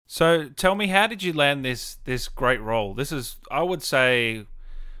So tell me, how did you land this great role? This is, I would say,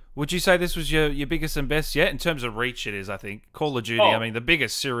 would you say this was your biggest and best yet in terms of reach? It is, I think, Call of Duty. I Oh, mean, the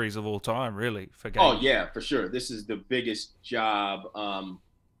biggest series of all time, really, for oh gaming. yeah, for sure. This is the biggest job,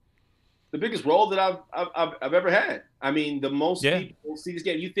 the biggest role that I've ever had. I mean, the most Yeah. people see this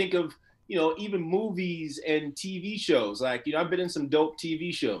game. You think of, even movies and TV shows. Like, I've been in some dope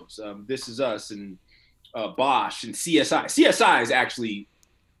TV shows. This Is Us and Bosch and CSI. CSI is actually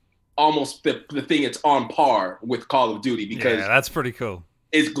almost the thing it's on par with Call of Duty Yeah, because that's pretty cool.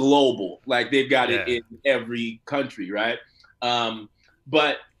 it's global. Like they've got it Yeah. in every country, right?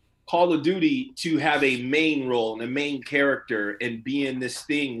 But Call of Duty to have a main role and a main character and be in this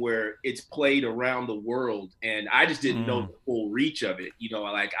thing where it's played around the world, and I just didn't know Mm. the full reach of it.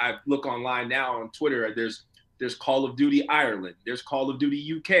 Like I look online now on Twitter, there's Call of Duty Ireland, there's Call of Duty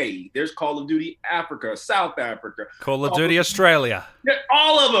UK, there's Call of Duty Africa, South Africa, Call of Call of Duty Australia.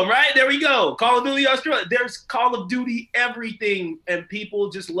 all of them, right? There we go. Call of Duty Australia. There's Call of Duty everything, and people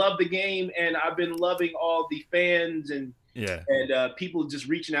just love the game. And I've been loving all the fans Yeah. and people just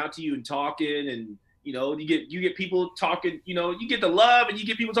reaching out to you and talking, and you get people talking. You get the love, and you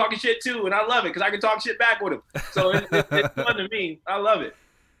get people talking shit too, and I love it because I can talk shit back with them. So it's fun to me. I love it.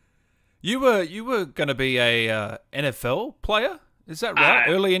 You were going to be a NFL player, is that right?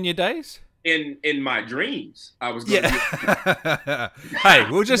 I, Early in your days. in my dreams, I was going to Yeah. Hey,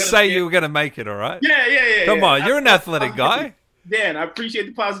 we'll just say you were going to make it. All right. yeah. Come on, you're an athletic guy. Dan, I appreciate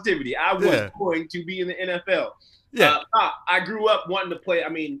the positivity. I was Yeah. going to be in the NFL. Yeah. I grew up wanting to play. I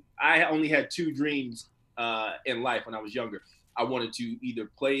mean, I only had two dreams in life when I was younger. I wanted to either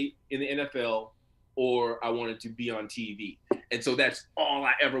play in the NFL or I wanted to be on TV. And so that's all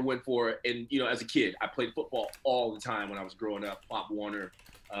I ever went for. And, as a kid, I played football all the time when I was growing up, Pop Warner,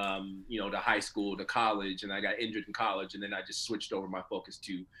 to high school, to college, and I got injured in college. And then I just switched over my focus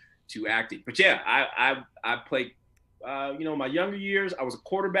to acting. But yeah, I played, my younger years, I was a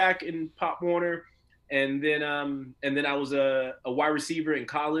quarterback in Pop Warner. And then I was a wide receiver in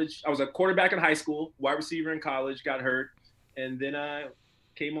college. I was a quarterback in high school, wide receiver in college, got hurt, and then I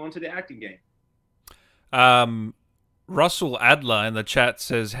came on to the acting game. Russell Adler in the chat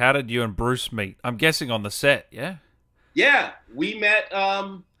says, "How did you and Bruce meet?" I'm guessing on the set. Yeah. Yeah, we met.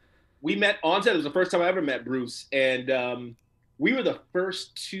 We met on set. It was the first time I ever met Bruce, and we were the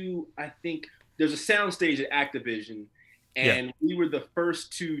first two. I think there's a soundstage at Activision, Yeah. and we were the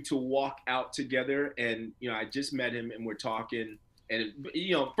first two to walk out together. And I just met him, and we're talking. And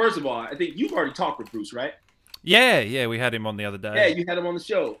first of all, I think you've already talked with Bruce, right? Yeah. We had him on the other Yeah, day. you had him on the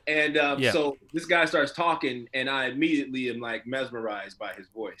show, and Yeah. so this guy starts talking, and I immediately am like mesmerized by his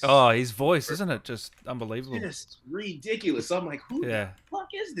voice. Oh, his voice, isn't it just unbelievable? Just ridiculous. So I'm like, who the Yeah. fuck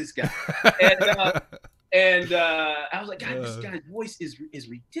is this guy? And I was like, God, this guy's voice is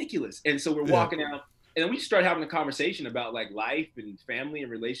ridiculous. And so we're Yeah. walking out, and then we just started having a conversation about like life and family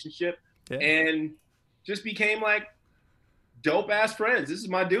and relationship, Yeah. and just became like dope ass friends. This is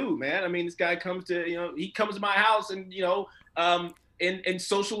my dude, man. I mean, this guy comes to, he comes to my house and, in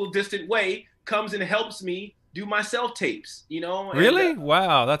social distant way, comes and helps me do my self tapes, and, Really?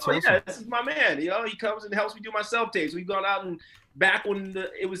 Wow, that's oh, awesome. yeah, this is my man. He comes and helps me do my self tapes. We've gone out and back when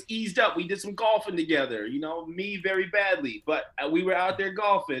it was eased up, we did some golfing together. Me very badly, but we were out there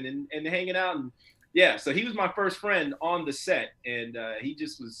golfing and hanging out, and yeah. So he was my first friend on the set, and he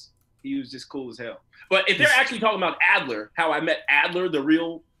was just cool as hell. But if they're actually talking about Adler, how I met Adler, the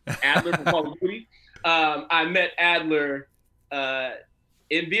real Adler from Call of Duty, I met Adler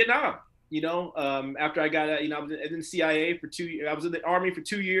in Vietnam. After I got, I was in the CIA for 2 years. I was in the Army for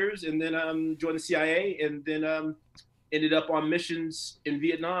 2 years, and then joined the CIA, and then ended up on missions in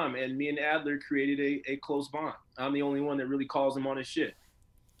Vietnam. And me and Adler created a close bond. I'm the only one that really calls him on his shit.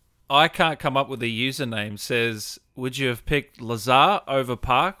 I can't come up with a username. Says, would you have picked Lazar over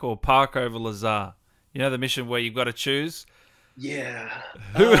Park or Park over Lazar? You know the mission where you've got to choose? Yeah.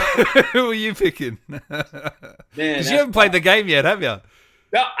 Who, who are you picking? Man, Because you haven't played the game yet, have you?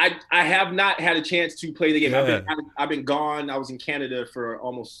 No, I have not had a chance to play the game. Yeah. I've been gone. I was in Canada for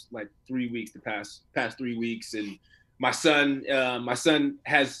almost like 3 weeks, the past 3 weeks, and my son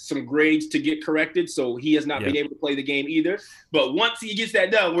has some grades to get corrected, so he has not been able to play the game either. But once he gets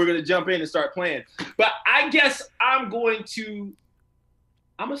that done, we're gonna jump in and start playing. But I guess I'm gonna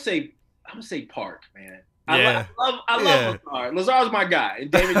say Park, man. Yeah. I love Lazar. Lazar's my guy,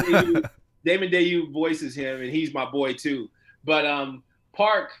 and Damon Dayu voices him, and he's my boy too. But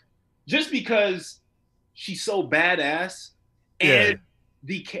Park, just because she's so badass, and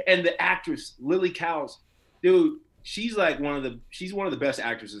the actress Lily Cowles, dude, she's one of the best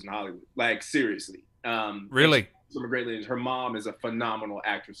actresses in Hollywood. Like seriously. Really? some great ladies. Her mom is a phenomenal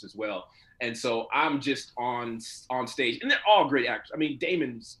actress as well, and so I'm just on stage, and they're all great actors. I mean,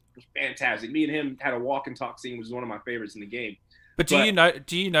 Damon's fantastic. Me and him had a walk and talk scene, which is one of my favorites in the game. But But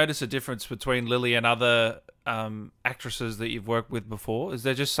do you notice a difference between Lily and other actresses that you've worked with before? Is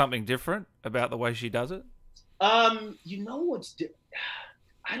there just something different about the way she does it? you know what's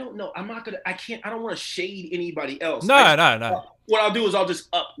I don't know. I'm not gonna. I can't. I don't want to shade anybody else. No, no, no. What I'll do is I'll just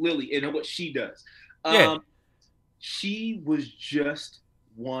up Lily and what she does. Yeah, She was just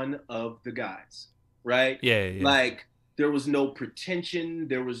one of the guys, right? yeah, yeah. Like there was no pretension.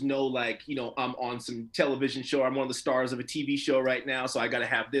 There was no like, I'm on some television show. I'm one of the stars of a TV show right now, so I got to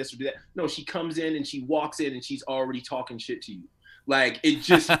have this or do that. No, she comes in and she walks in and she's already talking shit to you. Like it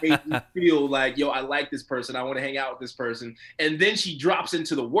just made me feel like, yo, I like this person. I want to hang out with this person. And then she drops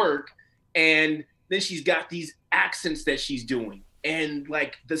into the work, and then she's got these accents that she's doing, and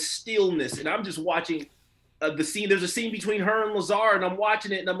like the stillness. And I'm just watching the scene. There's a scene between her and Lazar, and I'm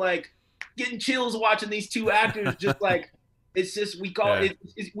watching it, and I'm like getting chills watching these two actors. Just like it's just we call it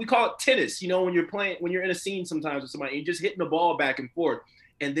tennis. When you're in a scene sometimes with somebody, and you're just hitting the ball back and forth,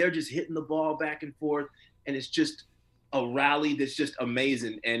 and they're just hitting the ball back and forth, and it's just a rally that's just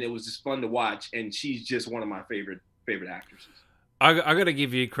amazing, and it was just fun to watch. And she's just one of my favorite actresses. I got to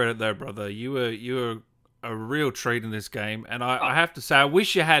give you credit though, brother. You were a real treat in this game, and I have to say, I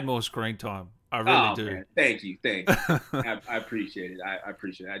wish you had more screen time. I really do. Man. Thank you. I appreciate it. I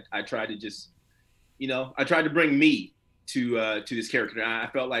appreciate it. I tried to just, I tried to bring me to this character. I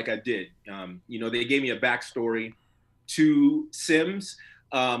felt like I did. They gave me a backstory to Sims.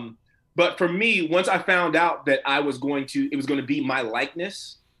 But for me, once I found out that it was going to be my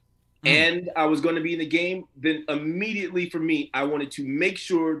likeness and I was going to be in the game, then immediately for me, I wanted to make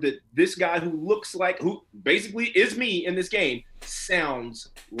sure that this guy who basically is me in this game sounds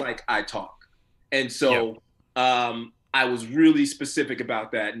like I talk. And so I was really specific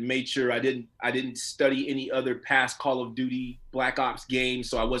about that and made sure I didn't study any other past Call of Duty Black Ops games.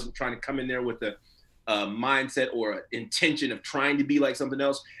 So I wasn't trying to come in there with a mindset or an intention of trying to be like something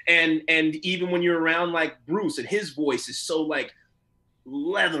else. And even when you're around like Bruce, and his voice is so like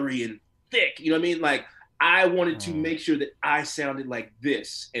leathery and thick, you know what I mean? Like I wanted to make sure that I sounded like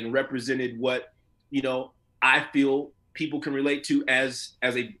this and represented what, I feel people can relate to as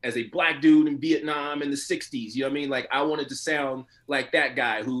a black dude in Vietnam in the 60s. You know what I mean? Like I wanted to sound like that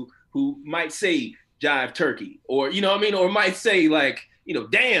guy who might say jive turkey, or, you know what I mean? Or might say like,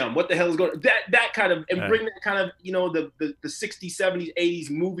 damn, what the hell is going on? That kind of, and bring that kind of, the 60s, 70s, 80s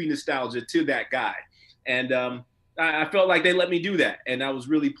movie nostalgia to that guy. And I felt like they let me do that. And I was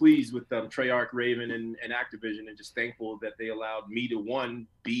really pleased with Treyarch, Raven, and Activision, and just thankful that they allowed me to,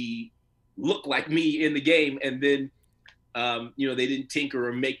 look like me in the game. And then, they didn't tinker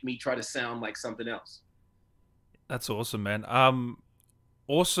or make me try to sound like something else. That's awesome, man.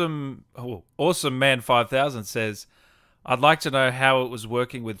 Awesome Man 5000 says, I'd like to know how it was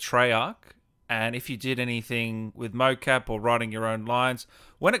working with Treyarch, and if you did anything with mocap or writing your own lines.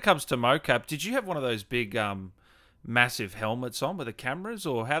 When it comes to mocap, did you have one of those big, massive helmets on with the cameras,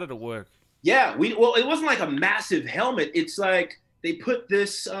 or how did it work? Yeah, it wasn't like a massive helmet. It's like they put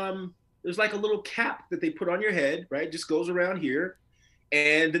this, there's like a little cap that they put on your head, right? It just goes around here,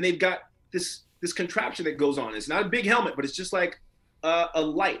 and then they've got this contraption that goes on. It's not a big helmet, but it's just like a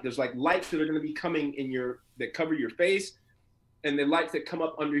light. There's like lights that are going to be coming that cover your face, and the lights that come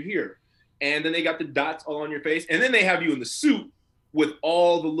up under here. And then they got the dots all on your face, and then they have you in the suit with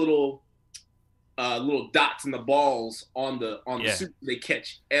all the little dots and the balls on the suit. They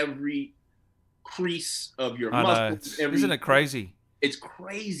catch every crease of your muscles. Isn't it crazy? It's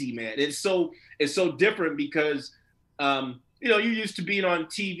crazy, man. It's so different because you're used to being on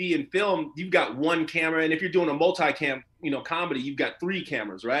TV and film. You've got one camera, and if you're doing a multi-cam comedy, you've got 3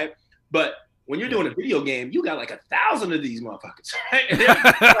 cameras, right? But when you're doing a video game, you got like 1,000 of these motherfuckers, right?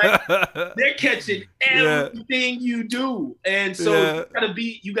 And they're catching everything you do. And so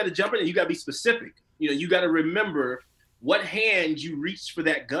you gotta jump in and you gotta be specific. You gotta remember what hand you reached for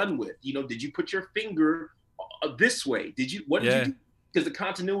that gun with. Did you put your finger this way? What did you do? Because the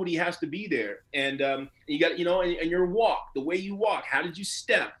continuity has to be there. And you got, and your walk, the way you walk, how did you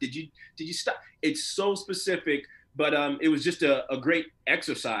step? Did you stop? It's so specific. But it was just a great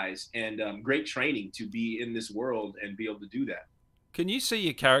exercise and great training to be in this world and be able to do that. Can you see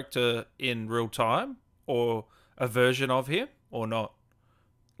your character in real time, or a version of him, or not?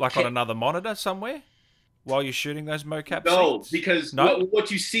 Like on another monitor somewhere while you're shooting those mocap scenes? Because what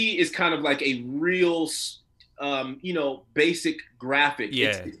you see is kind of like a real basic graphic.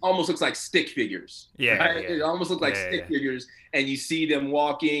 Yeah. It almost looks like stick figures. Yeah, Right? yeah. It almost looks like stick figures, and you see them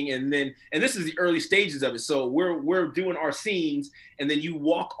walking, and this is the early stages of it. So we're doing our scenes, and then you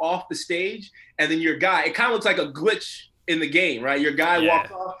walk off the stage, and then your guy. It kind of looks like a glitch in the game, right? Your guy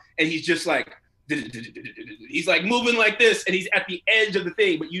walks off, and he's just like. He's like moving like this, and he's at the edge of the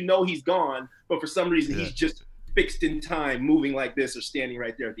thing, but he's gone. But for some reason, he's just fixed in time, moving like this or standing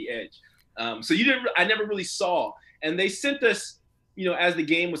right there at the edge. So I never really saw. And they sent us, as the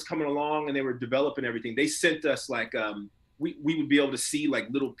game was coming along and they were developing everything, they sent us like we would be able to see like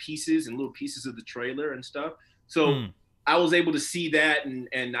little pieces of the trailer and stuff. So I was able to see that,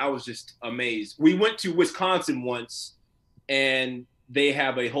 and I was just amazed. We went to Wisconsin once, and they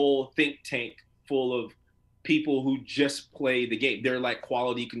have a whole think tank full of people who just play the game. They're like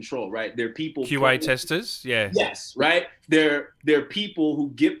quality control, right? They're people QA testers, yeah. Yes, right. They're people who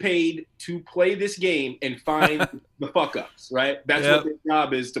get paid to play this game and find the fuck ups, right? That's what their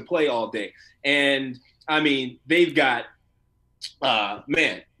job is, to play all day. And I mean, they've got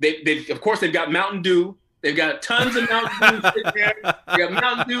they've of course they've got Mountain Dew. They've got tons of Mountain Dew sitting there. They got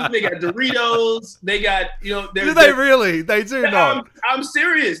Mountain Dew. They got Doritos. They got, do they really? They do not. I'm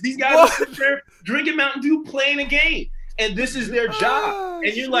serious. These guys are sitting there drinking Mountain Dew, playing a game, and this is their job.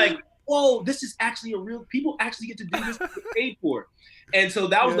 And you're like, whoa, this is actually people actually get to do this, get paid for it. And so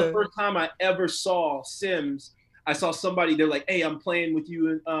that was the first time I ever saw Sims. I saw somebody. They're like, hey, I'm playing with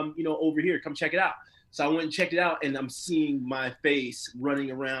you, over here. Come check it out. So I went and checked it out, and I'm seeing my face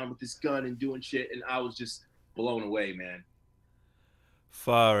running around with this gun and doing shit, and I was just blown away, man.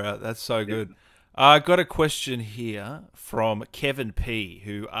 Far out. That's so good. I got a question here from Kevin P,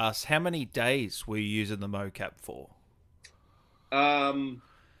 who asks, how many days were you using the mocap for? I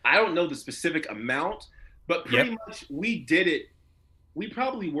don't know the specific amount, but pretty much we did it. We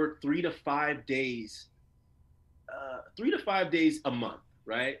probably worked 3 to 5 days, 3 to 5 days a month,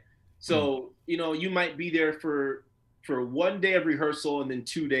 right? So, you might be there for 1 day of rehearsal and then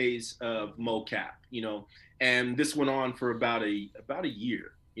 2 days of mocap, and this went on for about a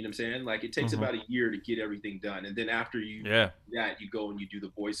year, you know what I'm saying? Like it takes about a year to get everything done. And then after you you go and you do the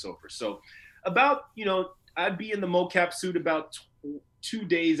voiceover. So about, I'd be in the mocap suit about 2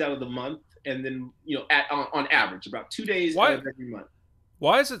 days out of the month. And then, on average, about 2 days out of every month.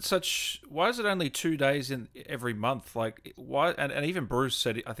 Why is it only 2 days in every month? Like why? And even Bruce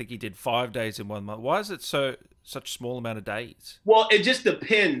said, I think he did 5 days in 1 month. Why is it such small amount of days? Well, it just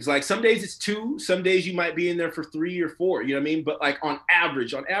depends. Like some days it's 2, some days you might be in there for 3 or 4, you know what I mean? But like on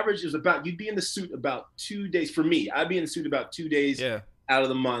average is you'd be in the suit about 2 days. For me, I'd be in the suit about 2 days out of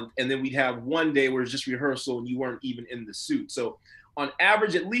the month. And then we'd have 1 day where it's just rehearsal and you weren't even in the suit. So on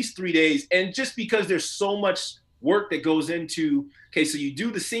average, at least 3 days. And just because there's so much work that goes into, okay, so you do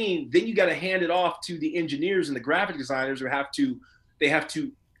the scene, then you got to hand it off to the engineers and the graphic designers who they have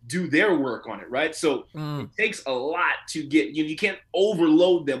to do their work on it, right? So it takes a lot to get, you can't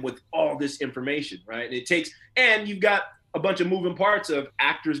overload them with all this information, right? And you've got a bunch of moving parts of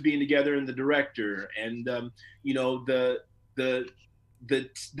actors being together and the director and,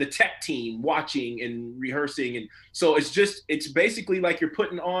 the tech team watching and rehearsing. And so it's basically like you're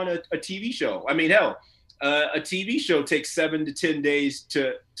putting on a TV show. I mean, hell, a TV show takes 7 to 10 days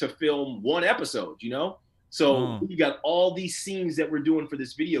to film one episode, So you got all these scenes that we're doing for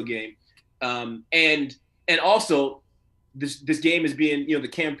this video game. And also this game is being, the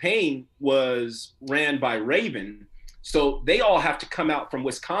campaign was ran by Raven. So they all have to come out from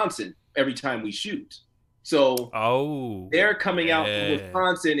Wisconsin every time we shoot. So they're coming out from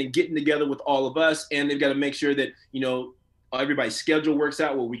Wisconsin and getting together with all of us. And they've got to make sure that, everybody's schedule works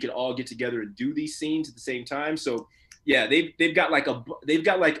out where we can all get together and do these scenes at the same time. So yeah, they've got like a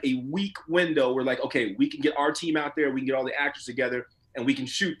week window where like, okay, we can get our team out there, we can get all the actors together and we can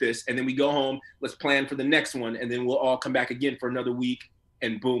shoot this. And then we go home, let's plan for the next one. And then we'll all come back again for another week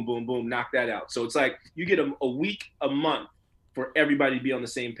and boom, boom, boom, knock that out. So it's like you get a week, a month for everybody to be on the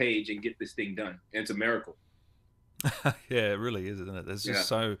same page and get this thing done. And it's a miracle. Yeah, it really is, isn't it? There's just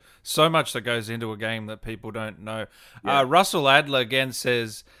so much that goes into a game that people don't know. Russell Adler again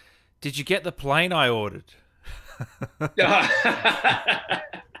says, did you get the plane I ordered?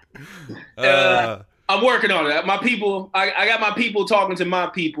 I'm working on it. My people, I got my people talking to my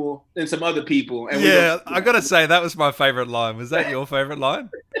people and some other people. And I got to say, that was my favorite line. Was that your favorite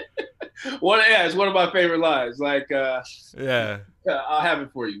line? It's one of my favorite lines. Like, I'll have it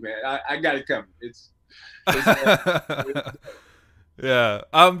for you, man. I got it coming. Yeah.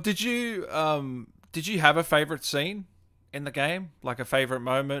 Did you have a favorite scene in the game? Like a favorite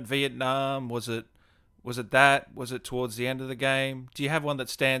moment? Vietnam? Was it that? Was it towards the end of the game? Do you have one that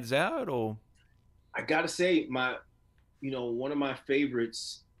stands out or? I gotta say, one of my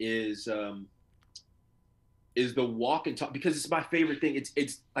favorites is the walk and talk, because it's my favorite thing.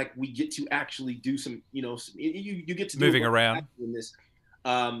 It's like we get to actually do some, you get to do Moving around in this.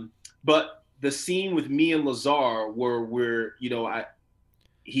 But the scene with me and Lazar where I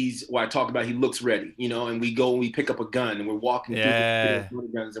talk about, he looks ready, and we go and we pick up a gun and we're walking through the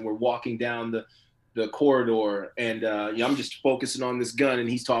guns and we're walking down the corridor, and I'm just focusing on this gun and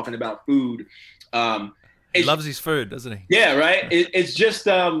he's talking about food. He loves his food, doesn't he? Yeah, right. It's just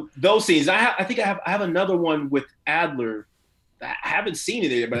those scenes. I think I have another one with Adler. I haven't seen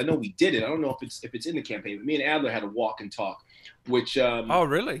it yet, but I know we did it. I don't know if it's in the campaign. But me and Adler had a walk and talk, which oh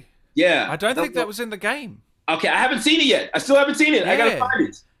really? Yeah. I don't think that was in the game. Okay, I haven't seen it yet. I still haven't seen it. Yeah. I gotta find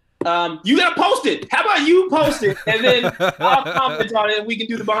it. You gotta post it. How about you post it, and then I'll comment on it, and we can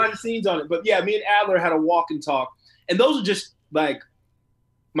do the behind the scenes on it. But yeah, me and Adler had a walk and talk, and those are just like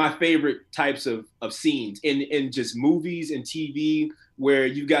my favorite types of scenes in just movies and TV, where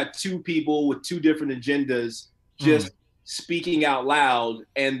you got two people with two different agendas just speaking out loud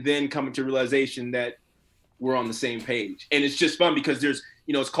and then coming to realization that we're on the same page. And it's just fun because there's,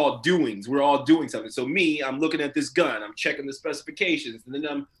 it's called doings. We're all doing something. So me, I'm looking at this gun, I'm checking the specifications, and then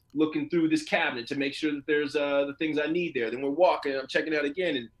I'm looking through this cabinet to make sure that there's the things I need there. Then we're walking, I'm checking out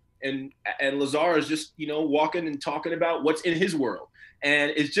again, and Lazar is just, walking and talking about what's in his world.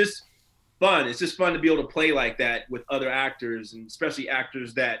 And it's just fun. It's just fun to be able to play like that with other actors, and especially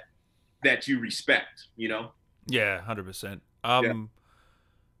actors that you respect, Yeah, 100%. Yeah.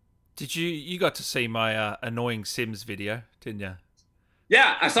 Did you got to see my annoying Sims video, didn't you?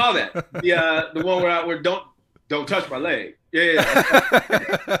 Yeah, I saw that. The one where don't touch my leg. Yeah.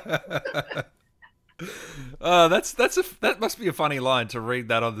 That must be a funny line to read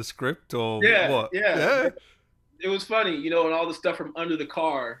that on the script, or what? Yeah. It was funny, and all the stuff from under the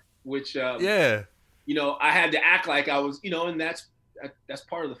car, which I had to act like I was, and that's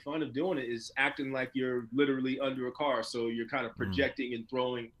part of the fun of doing it, is acting like you're literally under a car, so you're kind of projecting and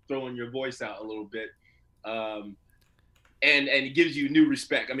throwing your voice out a little bit, and it gives you new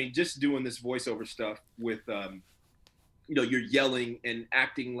respect. I mean, just doing this voiceover stuff with you're yelling and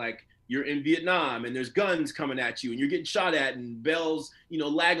acting like you're in Vietnam and there's guns coming at you and you're getting shot at, and Bell's,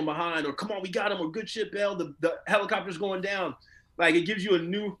 lagging behind, or come on, we got him, or good shit, Bell, the helicopter's going down. Like, it gives you a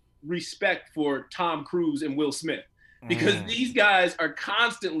new respect for Tom Cruise and Will Smith, because these guys are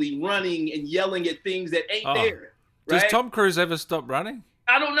constantly running and yelling at things that ain't there. Right? Does Tom Cruise ever stop running?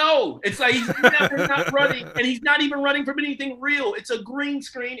 I don't know. It's like he's never not running, and he's not even running from anything real. It's a green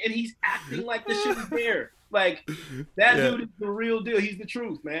screen, and he's acting like the shit is there. Like, that dude is the real deal. He's the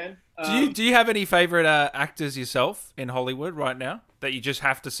truth, man. Do you have any favorite actors yourself in Hollywood right now that you just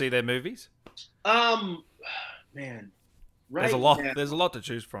have to see their movies? Man, right. There's a lot. Now, there's a lot to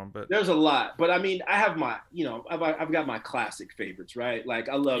choose from, but there's a lot. But I mean, I have my, I've got my classic favorites, right? Like,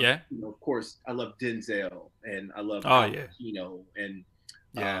 I love, of course, I love Denzel, and I love Al Pacino, and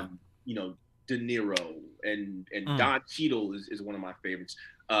De Niro, and Don Cheadle is one of my favorites.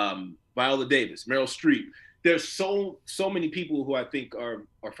 Viola Davis, Meryl Streep. There's so many people who I think are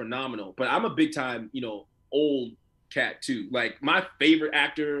phenomenal. But I'm a big time, old cat too. Like, my favorite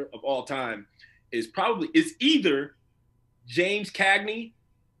actor of all time is either James Cagney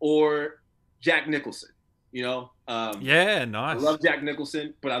or Jack Nicholson. Nice. I love Jack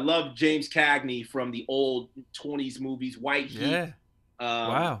Nicholson, but I love James Cagney from the old 20s movies, White Heat. Yeah.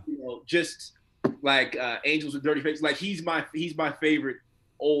 Wow. Just like Angels with Dirty Faces. Like, he's my favorite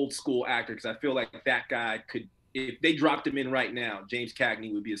old school actor, because I feel like that guy could, if they dropped him in right now, James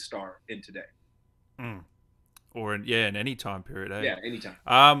Cagney would be a star in today. Or in any time period. Yeah, anytime.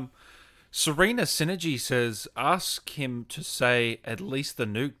 Serena Synergy says, ask him to say at least the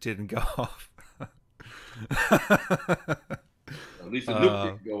nuke didn't go off. At least the nuke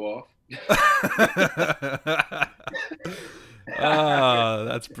didn't go off.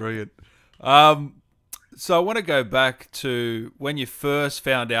 That's brilliant. So I want to go back to when you first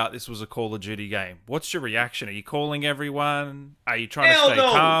found out this was a Call of Duty game. What's your reaction? Are you calling everyone? Are you trying to stay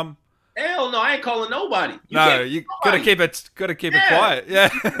calm? Hell no, I ain't calling nobody. You gotta keep it quiet. Yeah.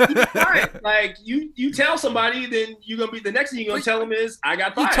 Quiet. Like, you tell somebody, then you're gonna be, the next thing you're gonna tell them is, I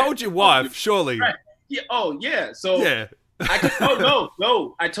got fired. You told your wife, surely. Right. Yeah. Oh yeah. So yeah. I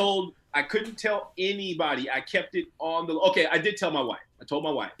couldn't tell anybody. I kept it on the. Okay, I did tell my wife. I told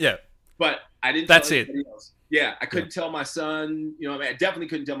my wife. Yeah. But I didn't. That's tell anybody else. Yeah, I couldn't tell my son. I definitely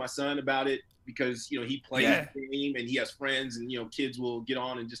couldn't tell my son about it, because he plays the game and he has friends, and kids will get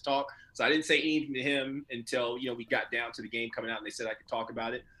on and just talk. So I didn't say anything to him until we got down to the game coming out, and they said I could talk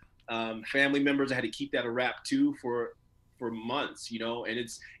about it. Family members, I had to keep that a wrap too for for months,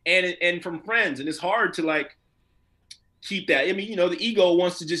 and from friends, and it's hard to like keep that. I mean, the ego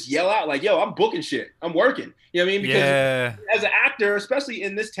wants to just yell out like, "Yo, I'm booking shit. I'm working." You know what I mean? Because as an actor, especially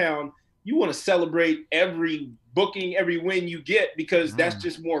in this town, you want to celebrate every booking, every win you get, because that's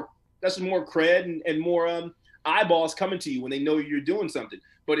just more cred and more eyeballs coming to you when they know you're doing something.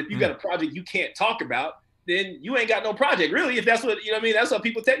 But if you got a project you can't talk about, then you ain't got no project, really. If that's what that's how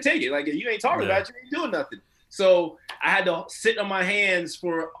people take it. Like, if you ain't talking about it, you ain't doing nothing. So I had to sit on my hands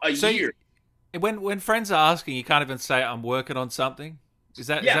for a year. When friends are asking, you can't even say I'm working on something. Is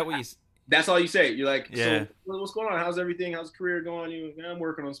that what you? That's all you say. You're like, so what's going on? How's everything? How's the career going? I'm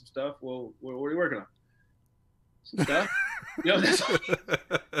working on some stuff. Well, what are you working on? Some stuff. That's all.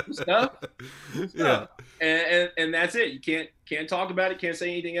 Some stuff. Yeah. And that's it. You can't talk about it. Can't say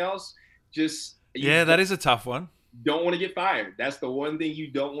anything else. Just that is a tough one. Don't want to get fired. That's the one thing you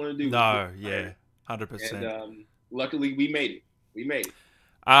don't want to do. No. Yeah. 100%. And luckily, we made it.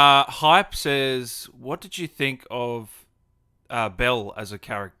 Hype says, what did you think of Belle as a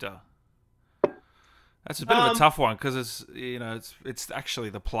character? That's a bit of a tough one because it's actually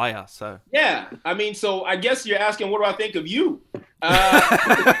the player. So yeah, I mean, so I guess you're asking, what do I think of you?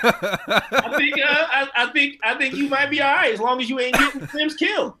 I think you might be all right as long as you ain't getting Sims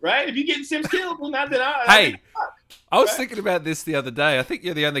killed, right? If you're getting Sims killed, well, not that I was thinking about this the other day. I think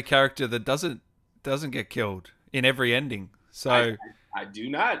you're the only character that doesn't get killed in every ending. So I do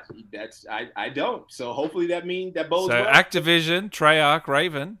not. I don't. So hopefully that means that bodes well. Activision, Treyarch,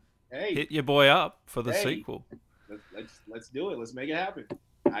 Raven, hit your boy up for the sequel. Let's do it. Let's make it happen.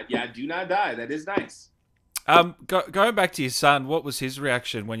 I do not die. That is nice. Going back to your son, what was his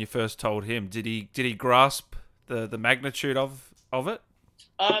reaction when you first told him? Did he grasp the magnitude of it?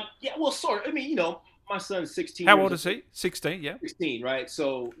 Yeah, well, sort of. I mean, my son's 16. How old is he? 16, yeah. 16, right?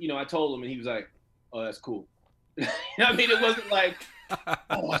 So, I told him, and he was like, "Oh, that's cool." I mean, it wasn't like,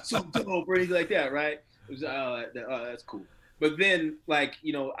 "Oh, it's so dope," or anything like that, right? It was, "Oh, that's cool." But then, like,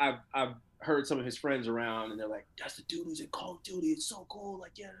 I've heard some of his friends around, and they're like, "That's the dude who's in Call of Duty. It's so cool."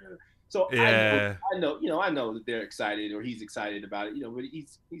 Like, yeah. So I know that they're excited, or he's excited about it. But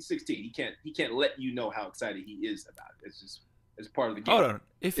he's 16. He can't let you know how excited he is about it. It's part of the game. Hold on.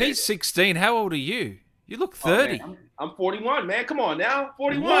 If he's 16, how old are you? You look 30. Oh, I'm 41, man. Come on now,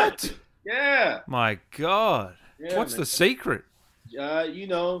 41. What? Yeah. My God. Yeah, what's the secret?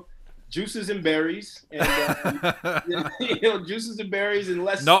 Juices and berries, and juices and berries, and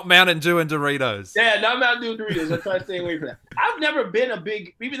less. Not Mountain Dew and Doritos. Yeah, not Mountain Dew and Doritos. I try to stay away from that. I've never been a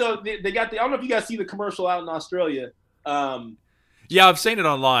big, even though they got I don't know if you guys see the commercial out in Australia. Yeah, I've seen it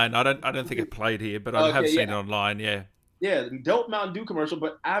online. I don't think it played here, but I have seen it online. Yeah. Yeah, dope Mountain Dew commercial,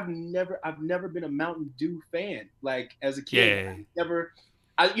 but I've never been a Mountain Dew fan. Like, as a kid,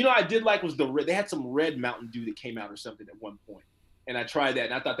 I did like was they had some red Mountain Dew that came out or something at one point. And I tried that,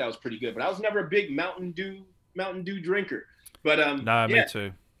 and I thought that was pretty good. But I was never a big Mountain Dew drinker. But no, me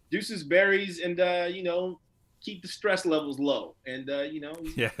too. Juices, berries, and keep the stress levels low. And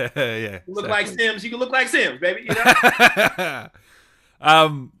yeah. Look like Sims. You can look like Sims, baby.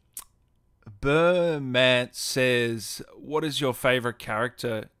 Burmant says, "What is your favorite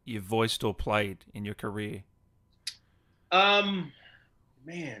character you voiced or played in your career?"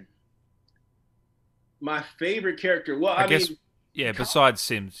 Man, my favorite character. Well, I mean. Yeah, besides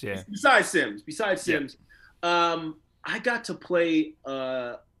Sims, yeah. Besides Sims. I got to play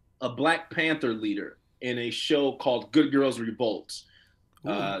a Black Panther leader in a show called Good Girls Revolt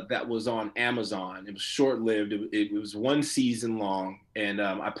that was on Amazon. It was short-lived. It was one season long, and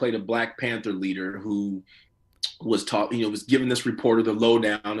I played a Black Panther leader who was was giving this reporter the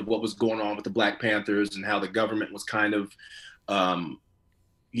lowdown of what was going on with the Black Panthers and how the government was kind of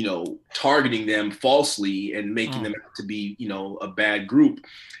targeting them falsely and making them out to be, a bad group.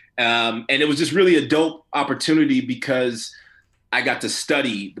 And it was just really a dope opportunity because I got to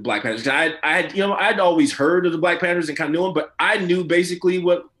study the Black Panthers. I'd always heard of the Black Panthers and kind of knew them, but I knew basically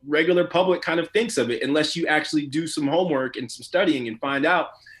what regular public kind of thinks of it, unless you actually do some homework and some studying and find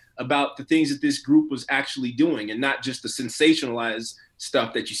out about the things that this group was actually doing, and not just the sensationalized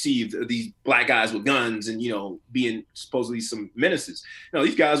stuff that you see of these black guys with guns and, being supposedly some menaces.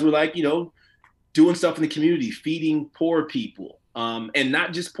 These guys were like, doing stuff in the community, feeding poor people, and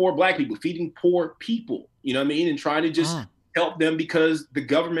not just poor black people, feeding poor people, and trying to just help them because the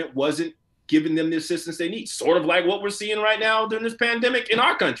government wasn't giving them the assistance they need, sort of like what we're seeing right now during this pandemic in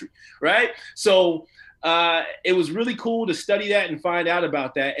our country, right? So it was really cool to study that and find out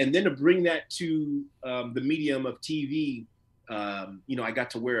about that, and then to bring that to the medium of TV. I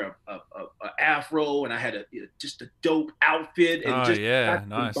got to wear a afro, and I had just a dope outfit, and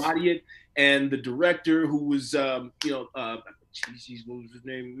nice. embody it. and the director who was what was his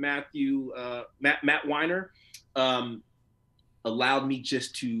name, Matt Weiner, allowed me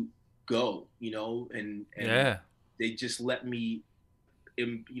just to go, and Yeah. they just let me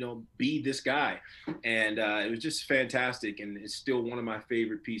be this guy, and it was just fantastic, and it's still one of my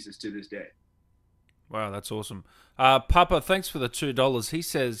favorite pieces to this day. Wow, that's awesome. Papa, thanks for the $2. He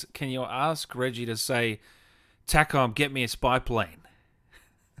says, can you ask Reggie to say, TACOM, get me a spy plane?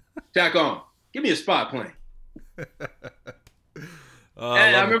 TACOM, give me a spy plane. Oh,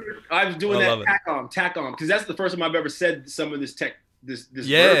 and I remember I was doing that TACOM, because that's the first time I've ever said some of this tech, this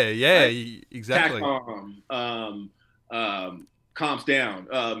yeah, verb, yeah, right? exactly. TACOM, comms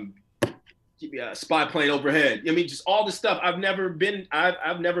down, spy plane overhead. I mean, just all this stuff. I've never been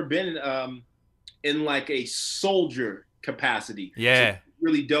in like a soldier capacity. Yeah. So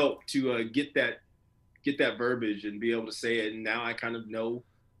really dope to get that verbiage and be able to say it. And now I kind of know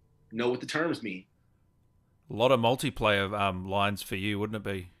what the terms mean. A lot of multiplayer lines for you, wouldn't it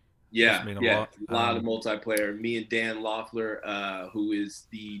be? Yeah, a lot of multiplayer. Me and Dan Loeffler, who is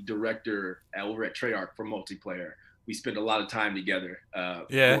the director over at Treyarch for multiplayer, we spend a lot of time together.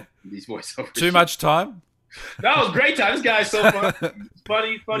 These voiceovers. Too much time? That was a great time. This guy's so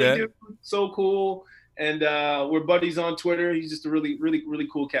funny dude, so cool, and we're buddies on Twitter. He's just a really, really, really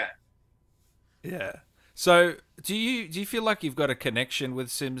cool cat. Yeah. So, do you feel like you've got a connection with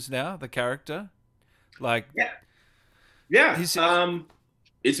Sims now, the character? Like, yeah. It's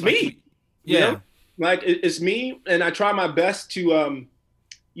like, me. Yeah. Like it's me, and I try my best to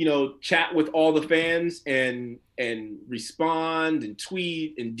chat with all the fans and respond and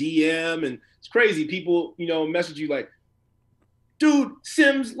tweet and DM, and it's crazy. People, message you like, dude,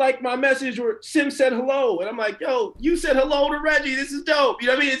 Sims liked my message, or Sims said hello. And I'm like, yo, you said hello to Reggie. This is dope. You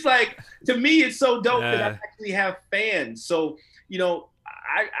know what I mean? It's like, to me, it's so dope that I actually have fans. So,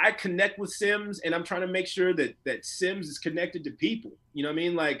 I connect with Sims, and I'm trying to make sure that Sims is connected to people. You know what I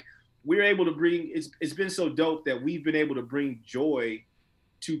mean? Like, we're able to it's been so dope that we've been able to bring joy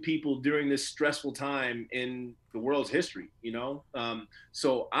to people during this stressful time in the world's history,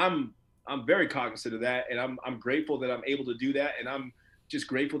 So I'm very cognizant of that, and I'm grateful that I'm able to do that, and I'm just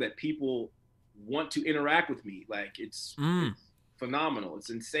grateful that people want to interact with me. Like, it's phenomenal. It's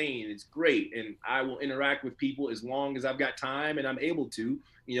insane. It's great, and I will interact with people as long as I've got time and I'm able to,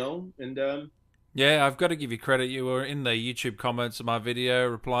 and yeah, I've got to give you credit. You were in the YouTube comments of my video,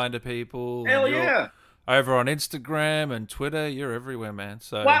 replying to people. Hell yeah. Over on Instagram and Twitter, you're everywhere, man.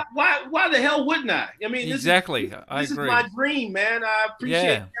 So why the hell wouldn't I? I mean, exactly. This is my dream, man. I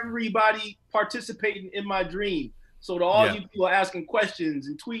appreciate everybody participating in my dream. So to all you people asking questions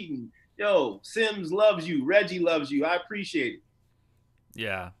and tweeting, yo, Sims loves you, Reggie loves you. I appreciate it.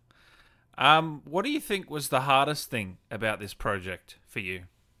 Yeah. What do you think was the hardest thing about this project for you,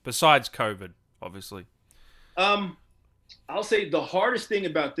 besides COVID, obviously? I'll say the hardest thing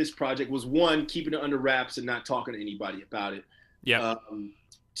about this project was, one, keeping it under wraps and not talking to anybody about it. Yeah.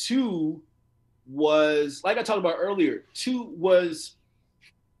 Two was, like I talked about earlier,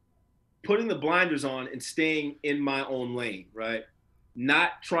 putting the blinders on and staying in my own lane, right?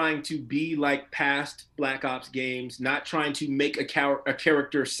 Not trying to be like past Black Ops games, not trying to make a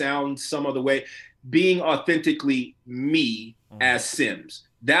character sound some other way, being authentically me as Sims.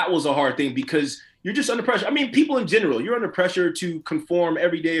 That was a hard thing, because you're just under pressure. I mean, people in general, you're under pressure to conform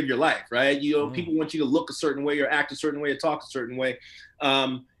every day of your life, right? People want you to look a certain way or act a certain way or talk a certain way.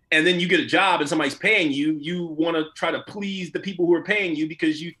 And then you get a job and somebody's paying you. You want to try to please the people who are paying you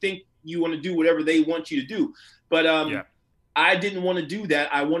because you think you want to do whatever they want you to do. But I didn't want to do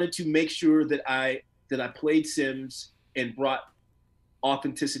that. I wanted to make sure that I played Sims and brought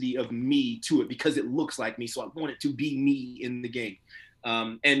authenticity of me to it, because it looks like me. So I want it to be me in the game.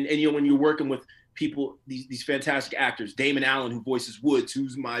 And when you're working with people, these fantastic actors, Damon Allen, who voices Woods,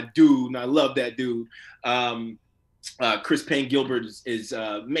 who's my dude, and I love that dude. Chris Payne Gilbert is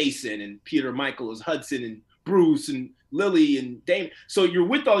Mason, and Peter Michael is Hudson, and Bruce and Lily and Damon. So you're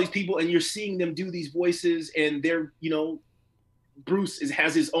with all these people, and you're seeing them do these voices, and they're, Bruce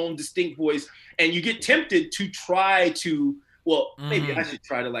has his own distinct voice, and you get tempted to try to, maybe I should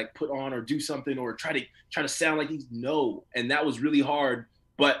try to like put on or do something or try to sound like these. No, and that was really hard,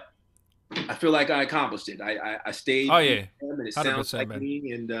 but I feel like I accomplished it. I stayed. Oh yeah, and it sounds like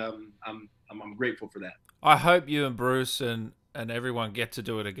me, and I'm grateful for that. I hope you and Bruce and everyone get to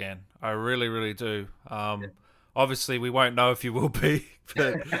do it again. I really, really do. Obviously, we won't know if you will be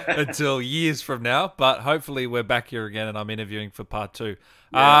until years from now, but hopefully we're back here again and I'm interviewing for part 2.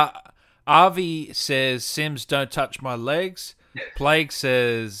 Yeah. Avi says, Sims, don't touch my legs. Plague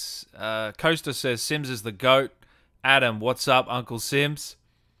says, Coaster says, Sims is the GOAT. Adam, what's up, Uncle Sims?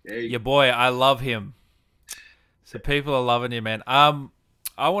 There you Your go. boy, I love him. So people are loving you, man. I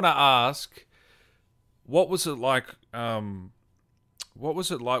want to ask, what was it like? What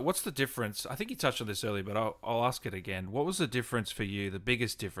was it like? What's the difference? I think you touched on this earlier, but I'll ask it again. What was the difference for you? The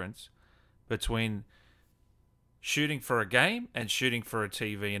biggest difference between shooting for a game and shooting for a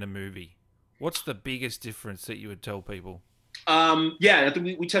TV in a movie? What's the biggest difference that you would tell people? Yeah, I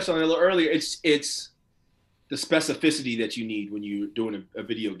think we touched on it a little earlier. It's the specificity that you need when you're doing a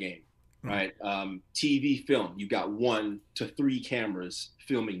video game, right? TV film, you got 1 to 3 cameras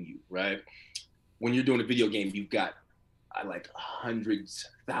filming you, right? When you're doing a video game, you've got like hundreds,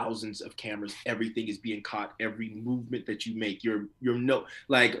 thousands of cameras. Everything is being caught. Every movement that you make, your no,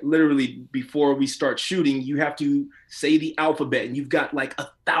 like literally before we start shooting, you have to say the alphabet, and you've got like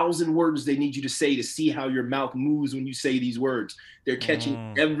 1,000 words they need you to say to see how your mouth moves when you say these words. They're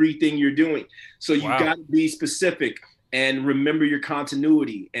catching everything you're doing, so you got to be specific and remember your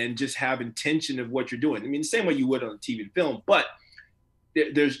continuity and just have intention of what you're doing. I mean, the same way you would on TV and film, but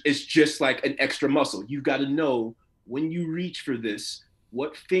it's just like an extra muscle. You've got to know when you reach for this,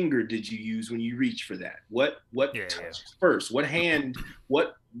 what finger did you use when you reach for that? What touched first? What hand?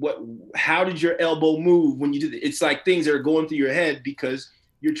 What? How did your elbow move when you did it? It's like things that are going through your head because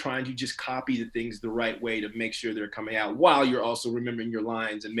you're trying to just copy the things the right way to make sure they're coming out, while you're also remembering your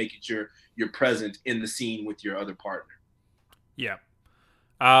lines and making sure you're present in the scene with your other partner. Yeah.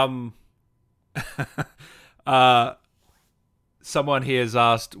 uh, Someone here has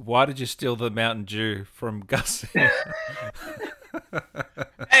asked, why did you steal the Mountain Dew from Gus?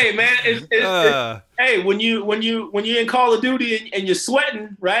 Hey man, hey, when you're in Call of Duty and you're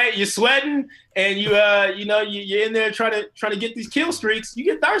sweating, right? You're sweating and you're in there trying to get these kill streaks. You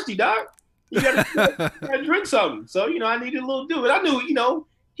get thirsty, dog. You gotta drink something. So I needed a little Dew, and I knew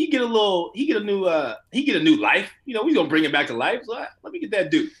he get a new life. We gonna bring him back to life. So let me get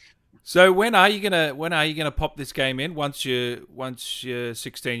that Dew. So when are you gonna pop this game in? Once your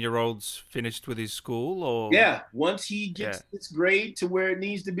 16-year-old's finished with his school, or once he gets his grade to where it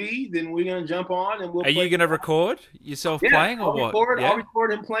needs to be, then we're gonna jump on and we'll. Are you gonna record yourself playing, or what? I'll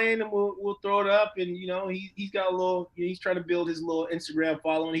record him playing, and we'll throw it up. And he's got a little. He's trying to build his little Instagram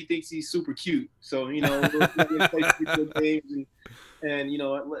following. He thinks he's super cute, so we'll play video games and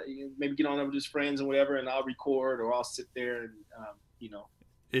maybe get on there with his friends and whatever, and I'll record or I'll sit there and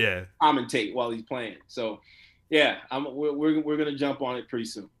commentate while he's playing. So we're gonna jump on it pretty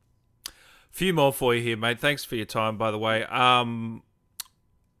soon. Few more for you here, mate. Thanks for your time, by the way.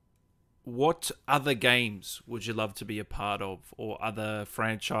 What other games would you love to be a part of, or other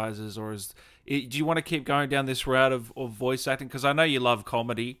franchises, or do you want to keep going down this route of voice acting? Because I know you love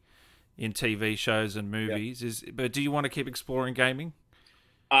comedy in TV shows and movies. But do you want to keep exploring gaming?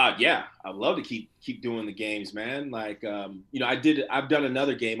 I'd love to keep doing the games, man. Like, I've done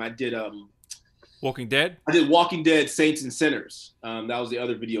another game. I did Walking Dead? I did Walking Dead Saints and Sinners. That was the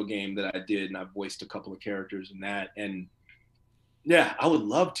other video game that I did, and I voiced a couple of characters in that. And yeah, I would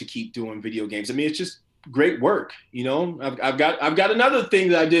love to keep doing video games. I mean, it's just great work. I've got another thing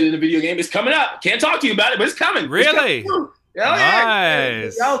that I did in a video game. It's coming up. Can't talk to you about it, but it's coming. Really? It's coming.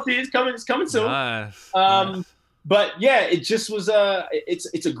 Nice. Y'all see, it's coming soon. Nice. But yeah, it just was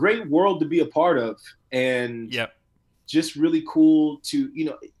it's a great world to be a part of, and just really cool to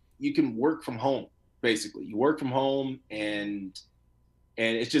you can work from home. Basically, you work from home, and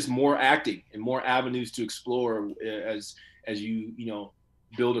it's just more acting and more avenues to explore as you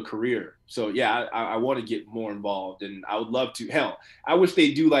build a career. So yeah, I want to get more involved, and I would love to. Hell, I wish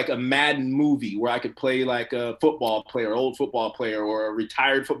they do like a Madden movie where I could play like a football player, old football player, or a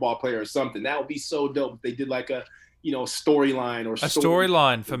retired football player or something. That would be so dope if they did like a storyline or a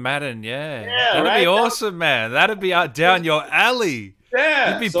storyline for Madden. Yeah, that'd be awesome, man. That'd be down your alley.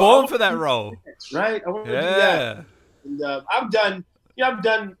 Yeah, you'd be born for that role, right? I want to do that. And I've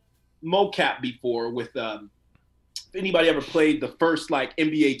done mocap before with. If anybody ever played the first like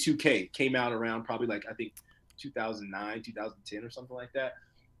NBA 2K, came out around probably like I think 2009, 2010 or something like that.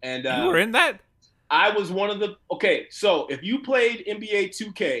 And you were in that? I was one of the. Okay, so if you played NBA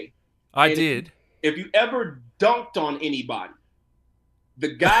 2K, I did. If you ever dunked on anybody, the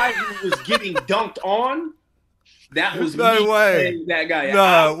guy who was getting dunked on, that was me playing that guy.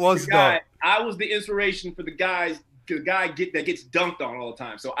 No, it was not. I was the inspiration for the guy that gets dunked on all the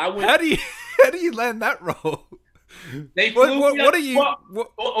time. So I went. How do you land that role? What are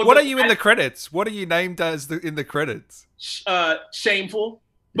you in the credits? What are you named as in the credits? Shameful,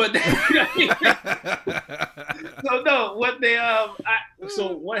 but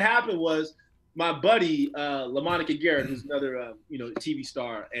so what happened was my buddy LaMonica Garrett, who's another TV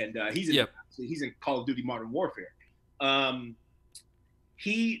star, and he's in Call of Duty Modern Warfare.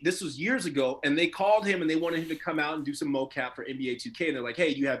 this was years ago, and they called him and they wanted him to come out and do some mocap for NBA 2K. And they're like,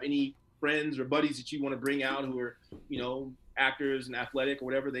 hey, do you have any friends or buddies that you want to bring out who are, actors and athletic or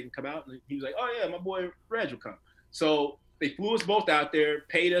whatever? They can come out. And he was like, oh yeah, my boy Reg will come. So they flew us both out there,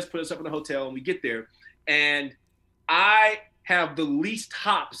 paid us, put us up in a hotel, and we get there. And I have the least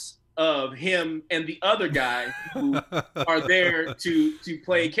hops of him and the other guy who are there to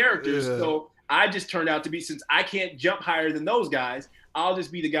play characters. Yeah. So I just turned out to be, since I can't jump higher than those guys, I'll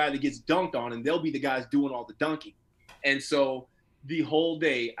just be the guy that gets dunked on, and they'll be the guys doing all the dunking. And so the whole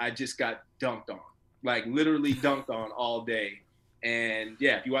day I just got dunked on, like literally dunked on all day. And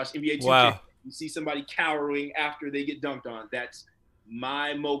yeah, if you watch NBA 2K, wow, you see somebody cowering after they get dunked on. That's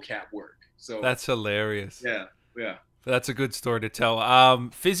my mocap work. So that's hilarious. Yeah. That's a good story to tell.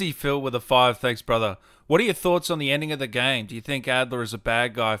 Fizzy Phil with a 5, thanks, brother. What are your thoughts on the ending of the game? Do you think Adler is a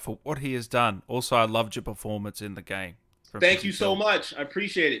bad guy for what he has done? Also, I loved your performance in the game. Thank you so much. I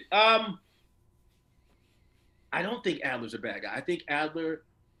appreciate it. I don't think Adler's a bad guy. I think Adler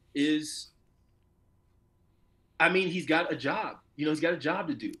is, he's got a job. He's got a job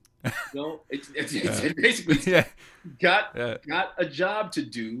to do. It's basically got a job to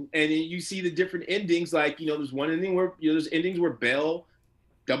do. And you see the different endings. Like, there's one ending where, there's endings where Bell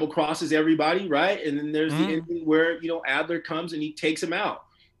double crosses everybody, right? And then there's the ending where, Adler comes and he takes him out.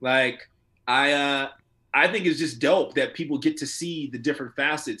 Like, I think it's just dope that people get to see the different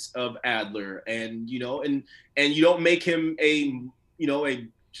facets of Adler, and you don't make him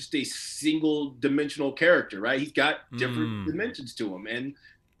just a single dimensional character, right? He's got different dimensions to him, and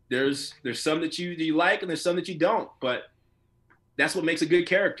there's some that you like and there's some that you don't, but that's what makes a good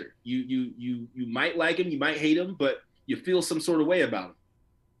character. You might like him, you might hate him, but you feel some sort of way about him.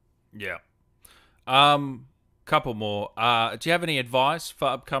 Yeah. Couple more. Do you have any advice for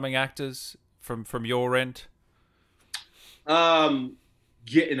upcoming actors from your end?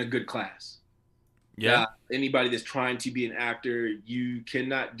 Get in a good class. Yeah. Anybody that's trying to be an actor, you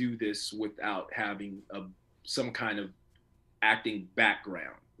cannot do this without having some kind of acting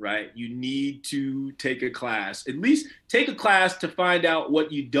background, right? You need to take a class. At least take a class to find out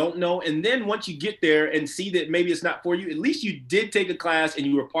what you don't know. And then once you get there and see that maybe it's not for you, at least you did take a class and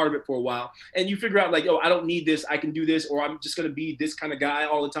you were part of it for a while. And you figure out like, oh, I don't need this. I can do this, or I'm just going to be this kind of guy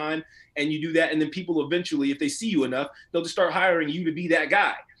all the time. And you do that. And then people eventually, if they see you enough, they'll just start hiring you to be that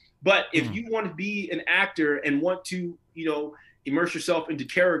guy. But if you want to be an actor and want to, immerse yourself into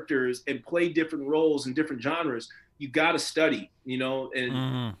characters and play different roles in different genres, you got to study,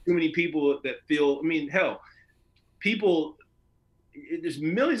 and too many people that feel, there's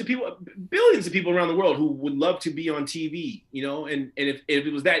millions of people, billions of people around the world who would love to be on TV, and if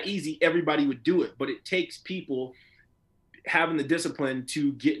it was that easy, everybody would do it. But it takes people having the discipline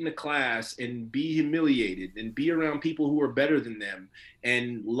to get in a class and be humiliated and be around people who are better than them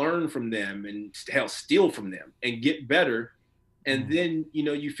and learn from them and steal from them and get better. And then,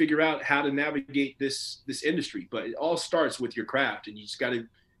 you figure out how to navigate this industry. But it all starts with your craft, and you just got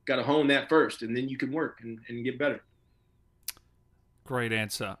to hone that first, and then you can work and get better. Great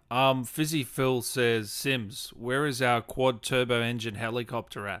answer. Fizzy Phil says, Sims, where is our quad turbo engine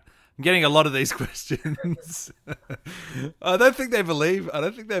helicopter at? I'm getting a lot of these questions. I don't think they believe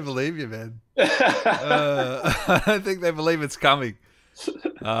you, man. I don't think they believe it's coming.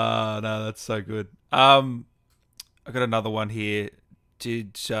 No, that's so good. I got another one here.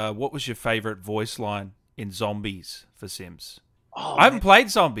 What was your favorite voice line in Zombies for Sims? Oh, I haven't played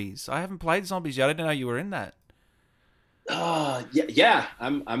Zombies. I haven't played Zombies yet. I didn't know you were in that. Yeah.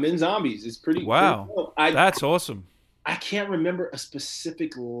 I'm in Zombies. It's pretty. Wow, pretty cool. that's awesome. I can't remember a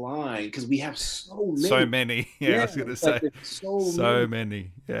specific line because we have so many. So many. Yeah, I was gonna say so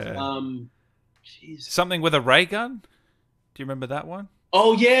many. Yeah. Something with a ray gun. Do you remember that one?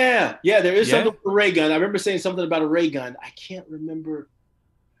 Oh yeah. There is something with a ray gun. I remember saying something about a ray gun. I can't remember.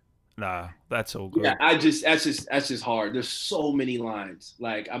 Nah, that's all good. Yeah, that's just hard. There's so many lines.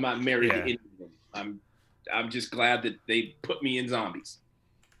 Like, I'm not married to any of them. I'm just glad that they put me in Zombies.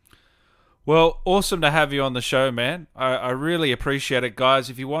 Well, awesome to have you on the show, man. I really appreciate it, guys.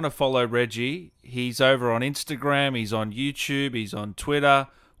 If you want to follow Reggie, he's over on Instagram, he's on YouTube, he's on Twitter.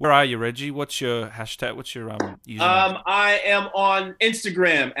 Where are you, Reggie? What's your hashtag? What's your username? I am on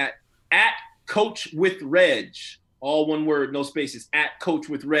Instagram at Coach with Reg. All one word, no spaces. At Coach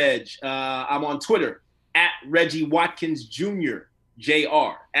with Reg. I'm on Twitter at Reggie Watkins Jr.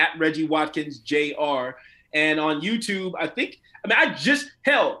 Jr. At Reggie Watkins Jr. And on YouTube, I just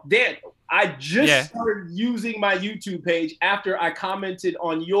started using my YouTube page after I commented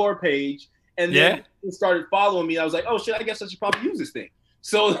on your page, and then people started following me. I was like, oh shit, I guess I should probably use this thing.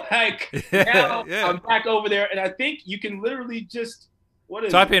 So now I'm back over there, and I think you can literally just What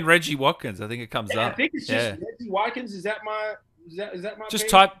is Type it? in Reggie Watkins. I think it comes Yeah, I up. think it's just Yeah. Reggie Watkins. Is that my Just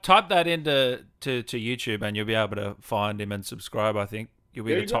page? type that into to YouTube and you'll be able to find him and subscribe. I think you'll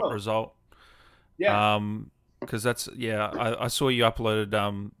be There the you top go. result. Yeah. Because that's I saw you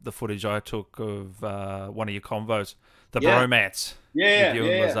uploaded the footage I took of one of your convos, the Yeah. bromance with Yeah. you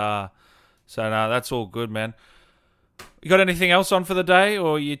and Yeah. Lazar. So no, that's all good, man. You got anything else on for the day,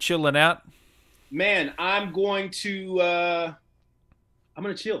 or you chilling out? Man, I'm gonna chill.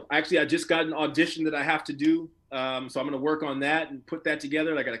 Actually, I just got an audition that I have to do, so I'm gonna work on that and put that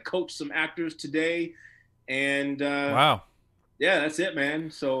together. I got to coach some actors today, and Wow, yeah, that's it, man.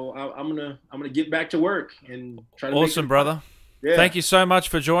 So I'm gonna get back to work and try to make awesome, this happen. brother. Yeah. Thank you so much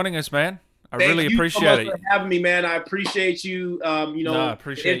for joining us, man. I Thank really you so appreciate much it. for having me, man. I appreciate you. No, I The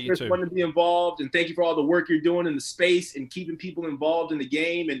appreciate you interest, too. wanting to be involved, and thank you for all the work you're doing in the space and keeping people involved in the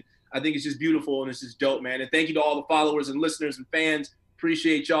game. And I think it's just beautiful and it's just dope, man. And thank you to all the followers and listeners and fans.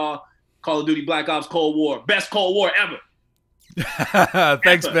 Appreciate y'all. Call of Duty Black Ops Cold War, best Cold War ever.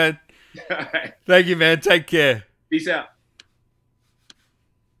 Thanks, man. All right. Thank you, man. Take care. Peace out.